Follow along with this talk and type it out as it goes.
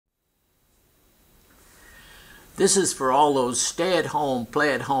This is for all those stay-at-home,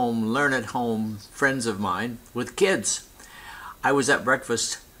 play-at-home, learn-at-home friends of mine with kids. I was at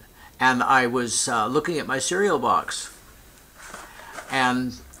breakfast and I was looking at my cereal box,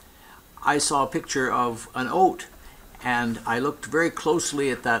 and I saw a picture of an oat, and I looked very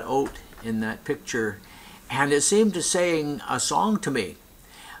closely at that oat in that picture, and it seemed to sing a song to me,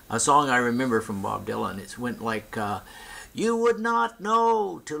 a song I remember from Bob Dylan. It went like, you would not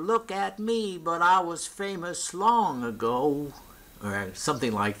know to look at me, but I was famous long ago, or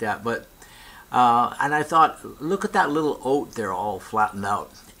something like that. But and I thought, look at that little oat there all flattened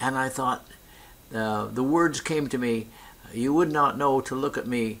out. And I thought, the words came to me, you would not know to look at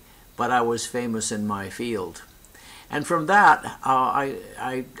me, but I was famous in my field. And from that,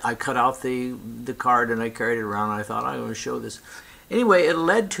 I cut out the card and I carried it around. And I thought, I'm going to show this. Anyway, it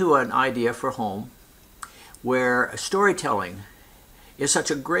led to an idea for home, where storytelling is such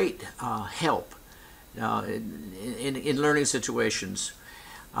a great help in learning situations.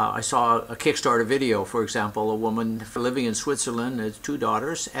 I saw a Kickstarter video, for example, a woman living in Switzerland has 2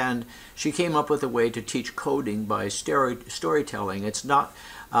 daughters, and she came up with a way to teach coding by storytelling. It's not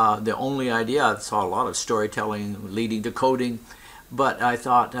the only idea. I saw a lot of storytelling leading to coding, but I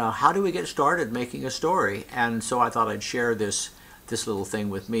thought, how do we get started making a story? And so I thought I'd share this little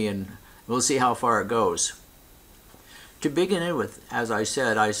thing with me, and we'll see how far it goes. To begin with, as I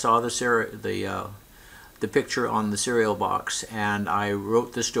said, I saw the picture on the cereal box, and I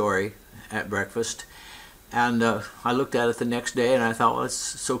wrote the story at breakfast. And I looked at it the next day, and I thought, well, it's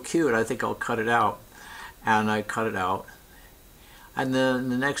so cute, I think I'll cut it out. And I cut it out. And then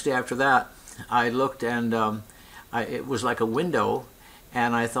the next day after that, I looked, and it was like a window,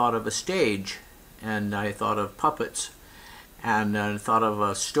 and I thought of a stage, and I thought of puppets, and I thought of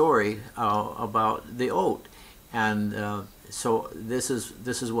a story about the oat. And so this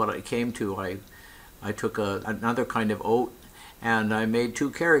is what I came to. I took another kind of oat, and I made 2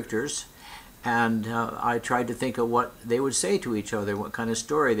 characters, and I tried to think of what they would say to each other, what kind of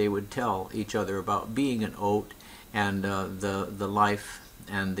story they would tell each other about being an oat, and the life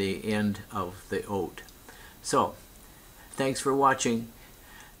and the end of the oat. So, thanks for watching.